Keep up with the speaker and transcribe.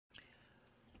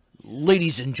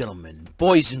Ladies and gentlemen,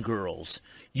 boys and girls,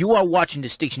 you are watching the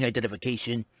station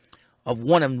identification of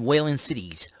one of Wayland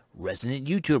City's resident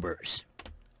YouTubers.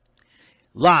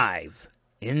 Live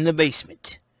in the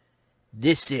basement.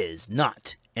 This is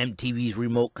not MTV's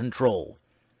remote control.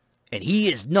 And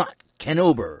he is not Ken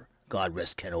Ober. God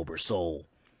rest Ken Ober's soul.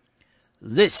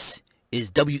 This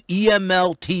is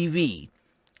WEML-TV,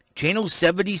 Channel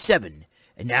 77.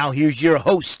 And now here's your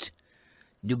host,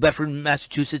 New Bedford,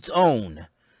 Massachusetts' own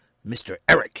Mr.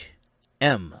 Eric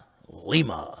M.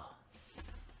 Lima.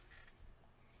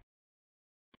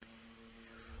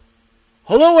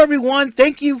 Hello, everyone.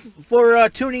 Thank you for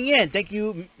tuning in. Thank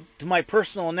you to my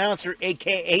personal announcer,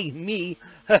 a.k.a. me.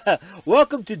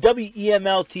 Welcome to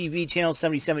WEML-TV, Channel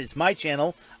 77. It's my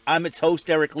channel. I'm its host,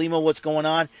 Eric Lima. What's going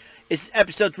on? It's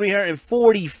episode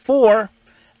 344,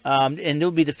 and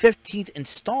it'll be the 15th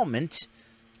installment,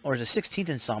 or is it 16th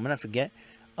installment, I forget,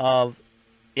 of...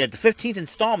 the 15th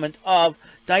installment of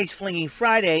Dice-Flingin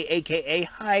Friday, a.k.a.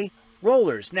 High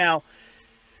Rollers. Now,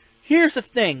 here's the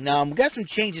thing. Now, we got some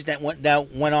changes that went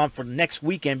on for the next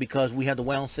weekend because we had the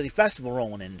Wayland City Festival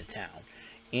rolling into town.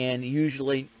 And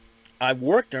usually, I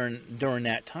work during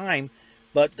that time,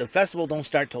 but the festival don't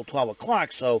start till 12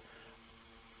 o'clock. So,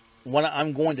 what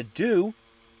I'm going to do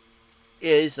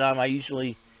is I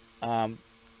usually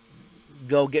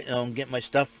go get my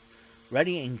stuff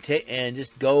ready and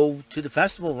just go to the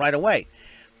festival right away.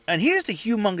 And here's the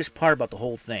humongous part about the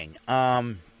whole thing.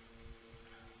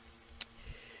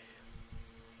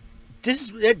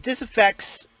 This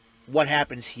affects what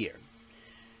happens here.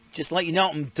 Just to let you know,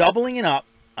 I'm doubling it up.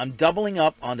 I'm doubling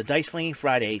up on the Dice-Flingin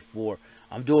Friday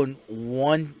I'm doing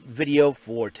one video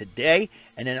for today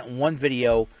and then one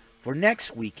video for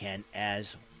next weekend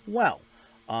as well,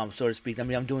 so to speak. I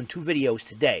mean, I'm doing two videos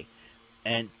today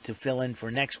and to fill in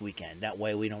for next weekend. That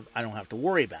way I don't have to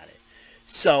worry about it.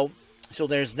 So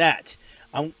there's that.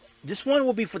 This one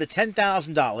will be for the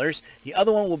 $10,000. The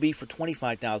other one will be for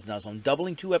 $25,000. I'm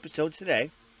doubling two episodes today.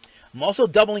 I'm also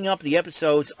doubling up the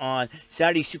episodes on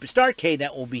Saturday Superstarcade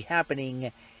that will be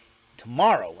happening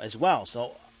tomorrow as well.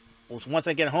 So once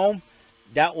I get home,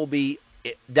 that will be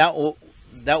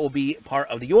part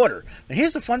of the order. Now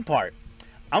here's the fun part.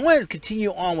 I'm going to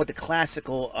continue on with the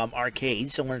classical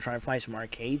arcades. So I'm going to try and find some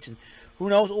arcades, and who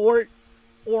knows, or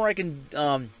I can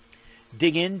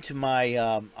dig into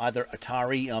my either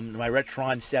Atari, my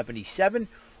Retron 77,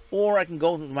 or I can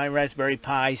go to my Raspberry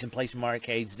Pis and play some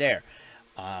arcades there.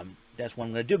 That's what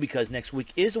I'm going to do because next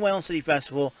week is the Wayland City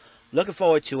Festival. Looking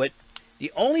forward to it.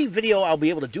 The only video I'll be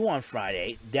able to do on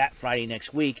Friday, that Friday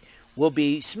next week, will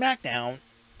be SmackDown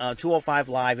 205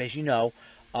 Live, as you know.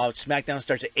 SmackDown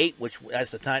starts at 8, which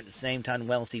that's the same time the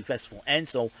Wayland City Festival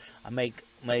ends, so I may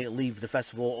leave the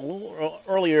festival a little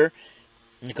earlier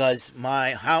because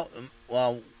my house,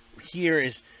 here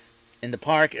is in the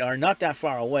park, are not that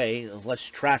far away, unless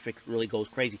traffic really goes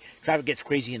crazy. Traffic gets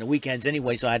crazy in the weekends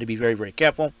anyway, so I had to be very, very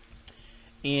careful.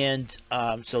 And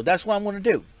so that's what I'm going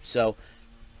to do. So,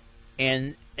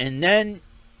 and then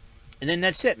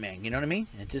that's it, man. You know what I mean?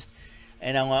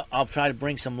 And I'll try to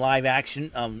bring some live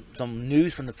action, some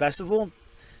news from the festival,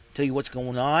 tell you what's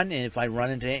going on, and if I run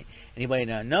into anybody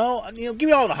that I know, give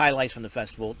you all the highlights from the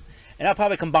festival, and I'll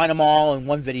probably combine them all in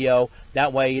one video.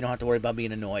 That way, you don't have to worry about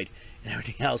being annoyed and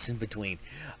everything else in between.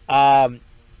 I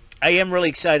am really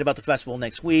excited about the festival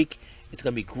next week. It's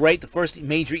going to be great. The first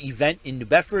major event in New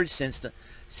Bedford since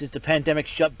the pandemic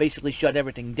basically shut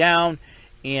everything down,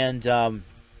 and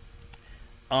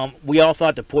we all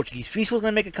thought the Portuguese Feast was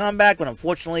going to make a comeback, but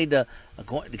unfortunately the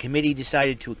committee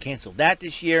decided to cancel that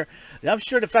this year. And I'm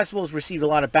sure the festival has received a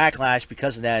lot of backlash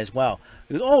because of that as well.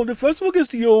 Because, oh, the festival gets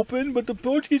to open, but the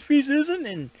Portuguese Feast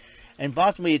isn't, and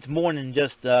possibly it's more than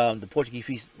just the Portuguese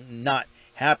Feast not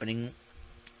happening,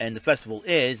 and the festival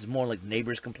is more like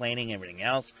neighbors complaining, everything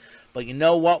else. But you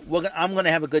know what? I'm going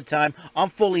to have a good time. I'm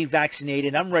fully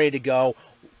vaccinated. I'm ready to go.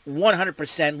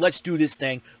 100%. Let's do this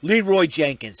thing. Leroy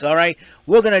Jenkins. All right,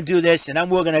 we're gonna do this,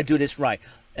 and we're gonna do this right.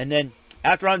 And then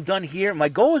after I'm done here, my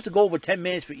goal is to go over 10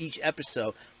 minutes for each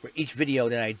episode, for each video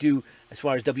that I do, as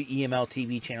far as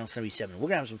WEML-TV Channel 77. We're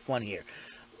gonna have some fun here.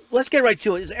 Let's get right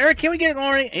to it. Eric, can we get it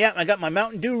already? Yeah, I got my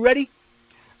Mountain Dew ready.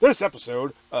 This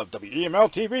episode of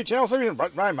WEML-TV Channel 77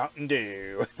 brought by Mountain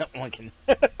Dew.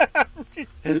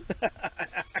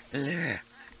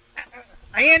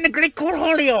 I am the great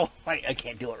Cornholio. I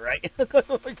can't do it right.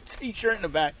 T-shirt in the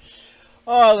back.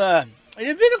 Oh,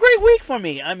 it's been a great week for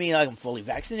me. I mean, I'm fully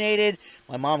vaccinated.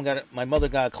 My mother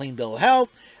got a clean bill of health.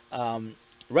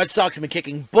 Red Sox have been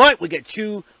kicking butt. We get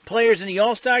 2 players in the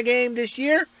All-Star game this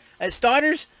year as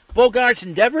starters, Bogarts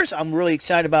and Devers. I'm really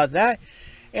excited about that.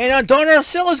 And Darnell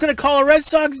Silla's going to call a Red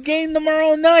Sox game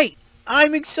tomorrow night.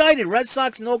 I'm excited. Red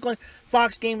Sox in Oakland,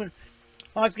 Fox game in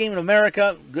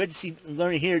America. Good to see. I'm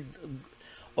going to hear.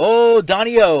 Oh,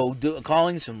 Donnie O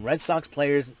calling some Red Sox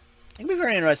players. It'll be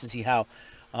very interesting to see how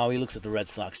he looks at the Red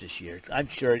Sox this year. I'm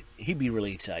sure he'd be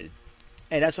really excited.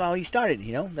 And that's how he started,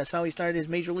 you know. That's how he started his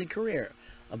major league career,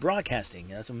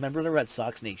 broadcasting as a member of the Red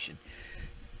Sox Nation.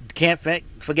 Can't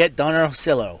forget Don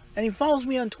Arcillo. And he follows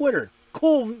me on Twitter.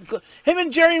 Cool. Him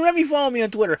and Jerry Remy follow me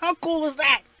on Twitter. How cool is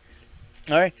that?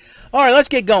 All right, let's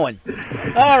get going.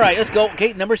 All right, let's go.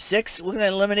 Okay, number 6. We're going to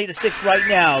eliminate the 6 right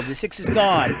now. The 6 is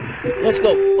gone. Let's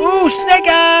go. Ooh, Snake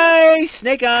Eyes!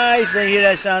 Snake Eyes. Did you hear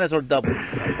that sound? That's a double.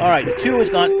 All right, the 2 is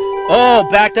gone. Oh,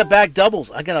 back-to-back doubles.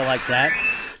 I got to like that.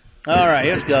 All right,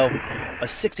 let's go. A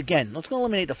 6 again. Let's go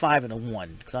eliminate the 5 and the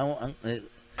 1.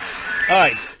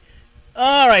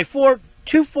 All right,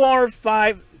 2, 4,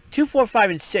 5, 5,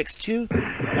 and 6. 2. All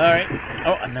right.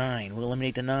 Oh, a 9. We'll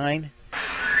eliminate the 9.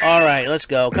 All right, let's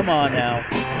go. Come on now.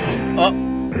 Oh,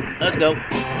 let's go.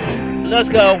 Let's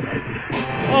go.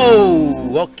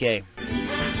 Oh, okay.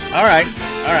 All right.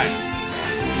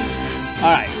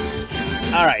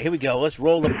 Here we go. Let's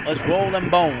roll them. Let's roll them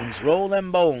bones. Roll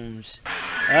them bones.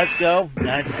 Let's go.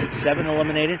 That's 7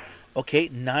 eliminated. Okay,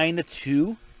 9 to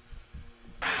 2.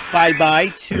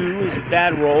 Bye. 2 is a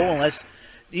bad roll unless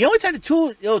the only time the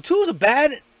 2 is a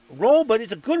bad roll, but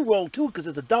it's a good roll too because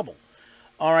it's a double.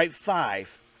 All right,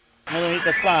 5. Eliminate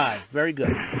the 5. Very good.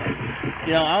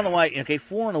 You know, I don't know why. Okay,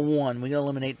 4 and a 1. We're gonna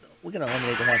eliminate the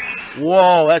 1.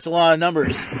 Whoa, that's a lot of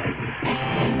numbers.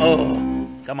 Oh,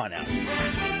 come on now.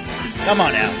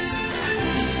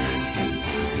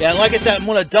 Yeah, like I said, I'm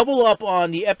gonna double up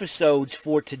on the episodes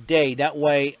for today. That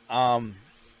way, I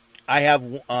have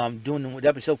doing the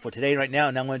episode for today right now,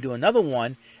 and I'm gonna do another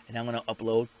one, and I'm gonna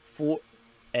upload 4.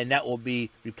 And that will be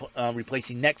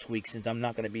replacing next week since I'm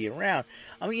not going to be around.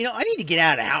 I mean, you know, I need to get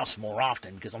out of the house more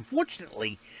often because,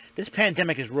 unfortunately, this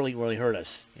pandemic has really, really hurt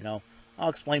us. You know, I'll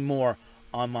explain more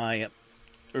on my...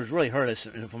 it's really hurt us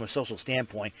from a social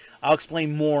standpoint. I'll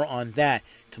explain more on that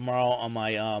tomorrow on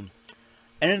my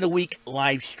end of the week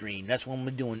live stream. That's what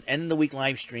I'm doing. End of the week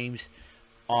live streams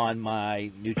on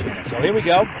my new channel. So here we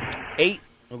go. 8.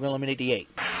 We're going to eliminate the 8.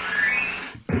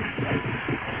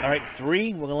 All right,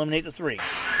 3. We're going to eliminate the 3.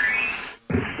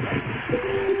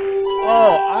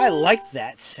 Oh, I like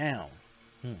that sound.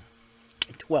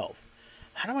 12.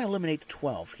 How do I eliminate the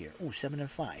 12 here? Oh, 7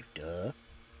 and 5. Duh.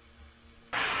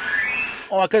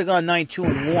 Oh, I could have gone 9, 2,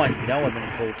 and 1. That would have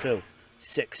been cool, too.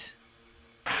 6.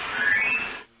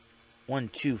 1,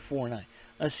 2, 4, 9.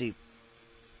 Let's see.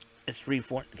 It's 3,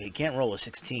 4. Okay, you can't roll a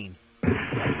 16.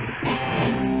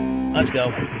 Let's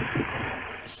go.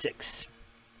 6.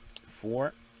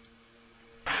 4.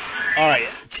 All right,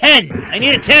 10. I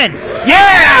need a 10.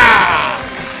 Yeah!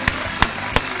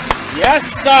 Yes,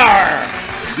 sir.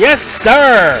 Yes,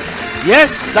 sir.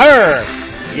 Yes, sir.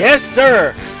 Yes,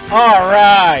 sir. All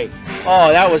right.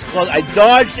 Oh, that was close. I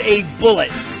dodged a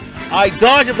bullet. But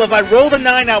if I rolled a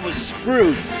 9, I was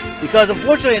screwed. Because,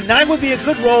 unfortunately, a 9 would be a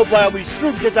good roll, but I would be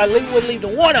screwed because I would leave the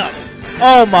 1 up.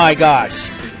 Oh, my gosh.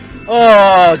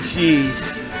 Oh,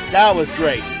 jeez. That was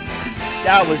great.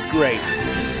 That was great.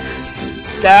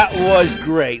 That was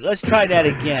great. Let's try that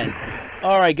again.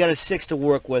 All right, got a 6 to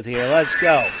work with here. Let's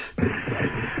go.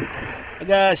 I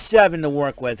got a 7 to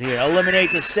work with here.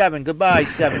 Eliminate the 7. Goodbye,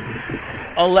 7.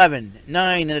 11.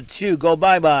 9 and a 2. Go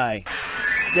bye-bye.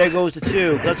 There goes the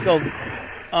 2. Let's go.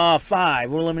 5.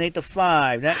 We'll eliminate the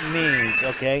 5. That means,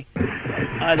 okay.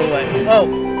 Either way.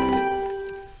 Oh.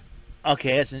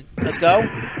 Okay, let's go.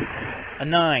 A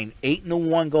 9. 8 and a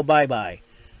 1. Go bye-bye.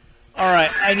 All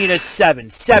right, I need a 7.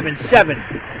 7.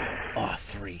 Oh,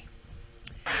 3.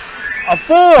 A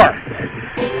 4.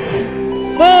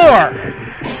 4.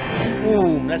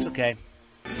 Ooh, that's okay.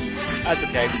 That's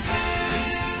okay.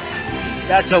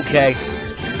 That's okay.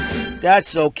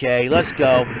 That's okay. Let's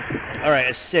go. All right,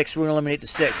 a 6. We're going to eliminate the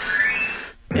 6.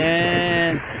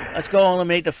 And let's go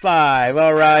eliminate the 5.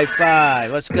 All right,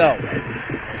 5. Let's go.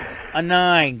 A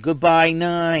 9. Goodbye,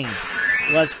 9.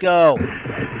 Let's go.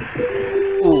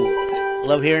 Ooh.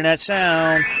 Love hearing that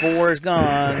sound. 4 is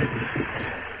gone.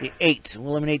 The 8.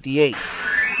 We'll eliminate the 8.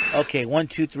 Okay, 1,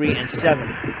 2, 3, and 7.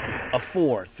 A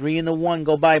 4. 3 and the 1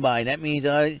 go bye-bye. That means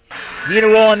I need to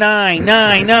roll a 9.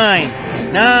 9. 9.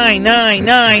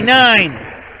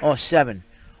 Oh, 7.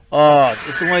 Oh,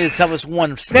 this is one of the toughest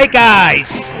ones. Snake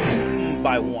Eyes!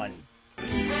 By 1.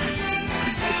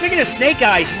 Speaking of Snake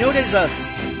Eyes, you know there's a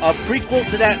prequel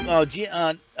to that,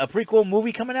 a prequel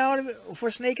movie coming out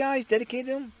for Snake Eyes dedicated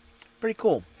to him? Pretty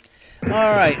cool.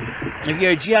 Alright. If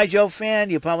you're a G.I. Joe fan,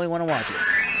 you probably want to watch it.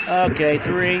 Okay,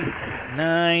 3,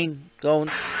 9, go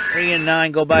 3 and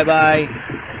 9, go bye-bye.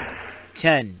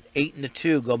 10. 8 and the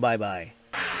 2 go bye-bye.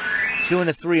 2 and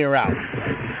the 3 are out.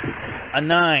 A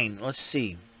 9. Let's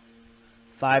see.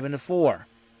 5 and the 4.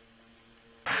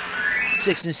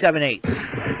 6 and 7 eighths.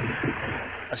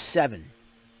 A 7.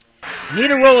 Need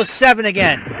a roll of 7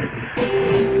 again.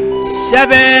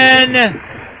 7!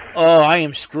 Oh, I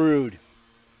am screwed.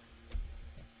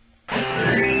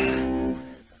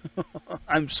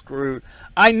 I'm screwed.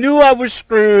 I knew I was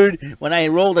screwed when I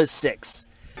rolled a 6.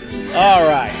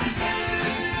 Alright.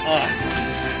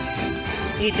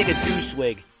 Need to take a deuce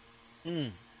swig.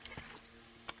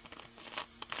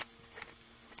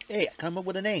 Hey, I come up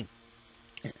with a name.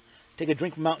 Take a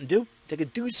drink from Mountain Dew. Take a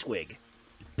deuce swig.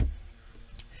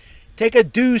 Take a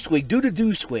deuce swig. Do the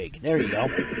deuce swig. There you go.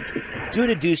 Do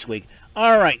the deuce swig.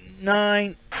 Alright.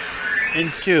 9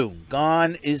 and 2.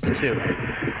 Gone is the 2.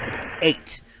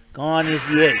 8. Gone is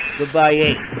the 8. Goodbye,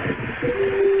 8.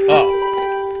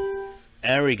 Oh.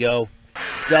 There we go.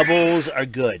 Doubles are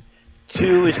good.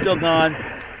 2 is still gone.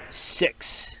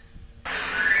 6.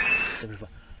 75.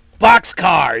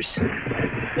 Boxcars.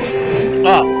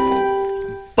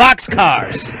 Oh.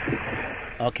 Boxcars.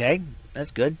 Okay.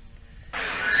 That's good.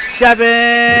 7.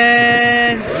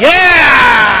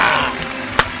 Yeah!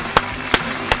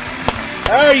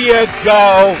 There you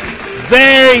go.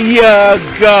 There you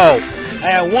go.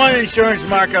 I had 1 insurance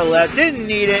marker left. Didn't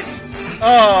need it.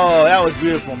 Oh, that was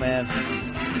beautiful, man.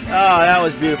 Oh, that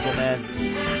was beautiful, man.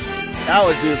 That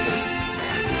was beautiful.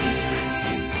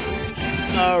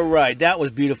 All right, that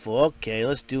was beautiful. Okay,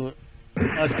 let's do it.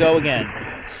 Let's go again.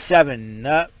 7.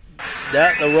 The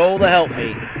roll to help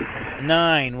me.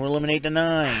 9. We'll eliminate the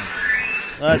 9.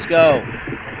 Let's go.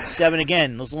 7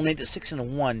 again. Let's eliminate the 6 and the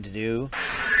 1 to do.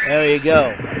 There you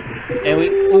go. And we,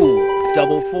 ooh,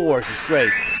 double 4s. It's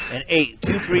great. And 8.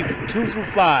 2 through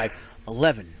 5.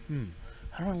 11.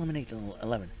 How do I eliminate the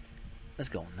 11? Let's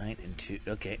go. 9 and 2.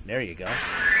 Okay, there you go.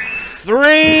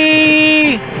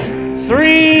 3!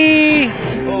 3!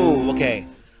 Oh, okay.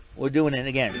 We're doing it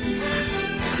again.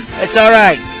 It's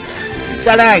alright. It's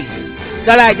alright. It's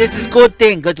alright. This is a good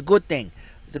thing. It's a good thing.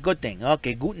 It's a good thing.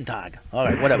 Okay, guten Tag.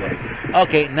 Alright, whatever.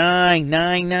 Okay, 9.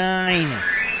 9, 9.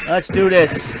 Let's do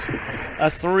this.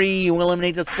 A 3. We'll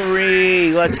eliminate the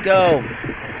 3. Let's go.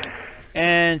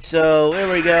 And so,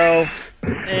 here we go.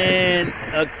 And,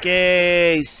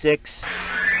 okay, 6.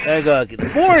 There you go. The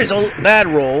 4 is a bad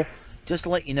roll. Just to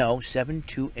let you know, 7,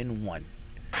 2, and 1.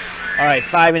 Alright,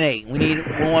 5 and 8. We need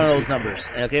one of those numbers.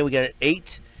 Okay, we got an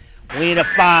 8. We need a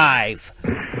 5.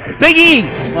 Big E!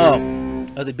 Oh,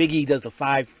 the Big E does the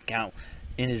 5 count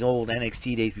in his old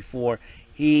NXT days before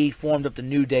he formed up the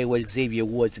New Day with Xavier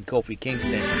Woods and Kofi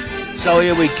Kingston. So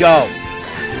here we go.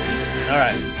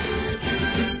 Alright.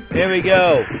 Here we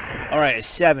go. Alright,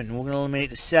 7. We're going to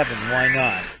eliminate the 7. Why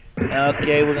not?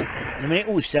 Okay, we're going to eliminate...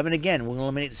 Ooh, 7 again. We're going to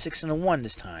eliminate the 6 and the 1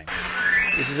 this time.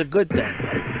 This is a good thing.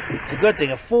 It's a good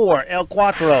thing. A 4. El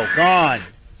Cuatro. Gone.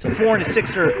 So 4 and a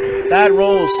 6 are bad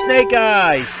rolls. Snake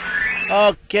Eyes.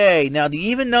 Okay, now the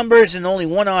even numbers and only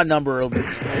 1 odd number are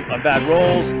bad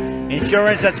rolls.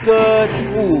 Insurance, that's good.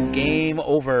 Ooh, game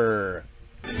over.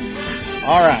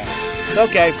 Alright. It's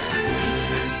okay.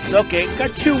 It's okay.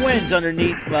 Got 2 wins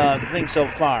underneath the thing so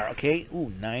far. Okay.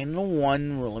 Ooh, 9 and a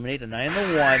 1. We'll eliminate the 9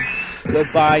 and the 1.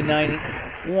 Goodbye, 9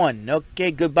 and 1.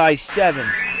 Okay, goodbye, 7.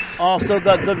 Also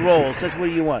got good rolls. That's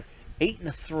what you want. 8 and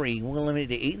a 3. We'll eliminate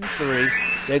the 8 and 3.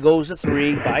 There goes the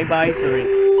 3. Bye-bye,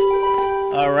 3.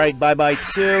 Alright, bye-bye,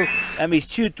 2. That means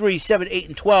 2, 3, 7, 8,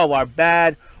 and 12 are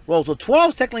bad rolls. So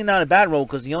 12 is technically not a bad roll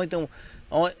because the only time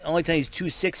is 2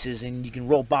 6s and you can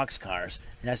roll boxcars.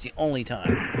 And that's the only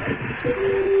time.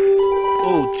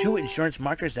 Oh, 2 insurance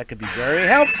markers. That could be very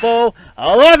helpful.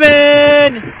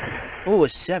 11! Oh, a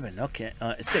 7. Okay.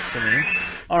 6, I mean.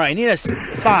 Alright, I need a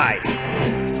 5.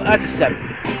 That's a 7.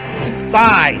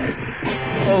 5.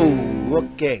 Oh,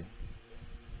 okay.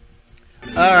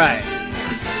 Alright.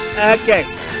 Okay.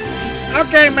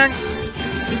 Okay, man.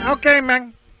 Okay,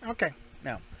 man. Okay.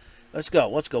 Now, let's go.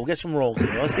 Let's go. We'll get some rolls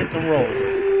here. Let's get some rolls.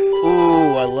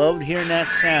 Ooh, I loved hearing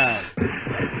that sound.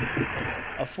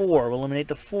 A 4. We'll eliminate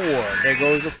the 4. There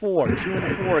goes the 4. 2 and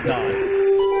the 4 are gone.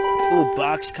 Ooh,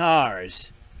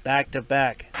 boxcars. Back to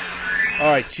back.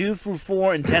 Alright, 2 through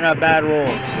 4 and 10 are bad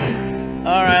rolls.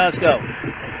 Alright, let's go.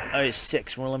 Alright,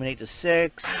 6. We'll eliminate the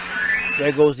 6.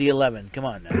 There goes the 11. Come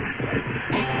on now.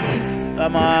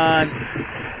 Come on.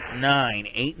 9.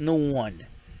 8 and the 1.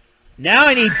 Now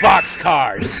I need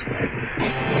boxcars.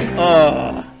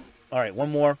 Alright,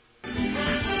 one more.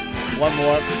 One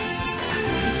more.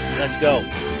 Let's go.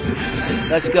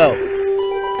 Let's go.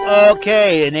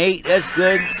 Okay, an 8. That's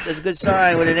good. That's a good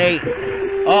sign with an 8.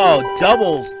 Oh,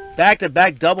 doubles.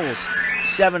 Back-to-back doubles.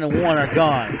 7 and 1 are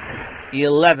gone.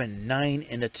 11, 9,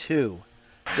 and a 2.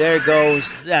 There goes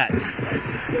that.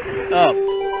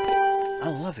 Oh, I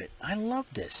love it. I love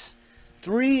this.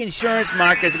 3 insurance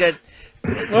markets. Got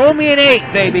roll me an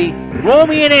 8, baby. Roll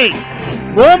me an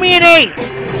 8. Roll me an 8.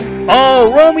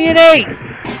 Oh, roll me an 8.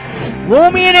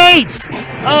 Roll me an 8.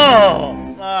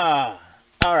 Oh,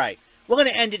 all right. We're going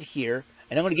to end it here,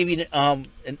 and I'm going to give you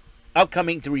an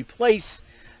upcoming to replace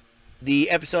the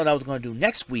episode I was going to do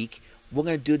next week. We're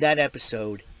going to do that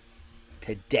episode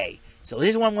today. So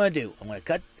here's what I'm going to do. I'm going to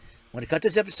cut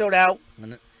this episode out.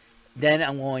 Then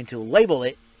I'm going to label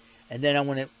it, and then I'm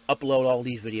going to upload all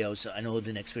these videos. So I know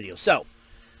the next video. So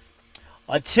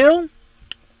until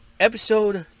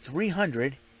episode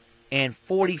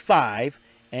 345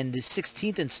 and the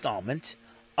 16th installment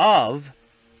of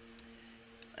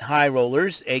High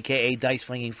Rollers, aka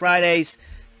Dice-Flingin Fridays,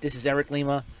 this is Eric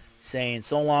Lima saying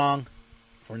so long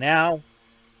for now,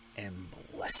 and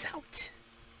bless out.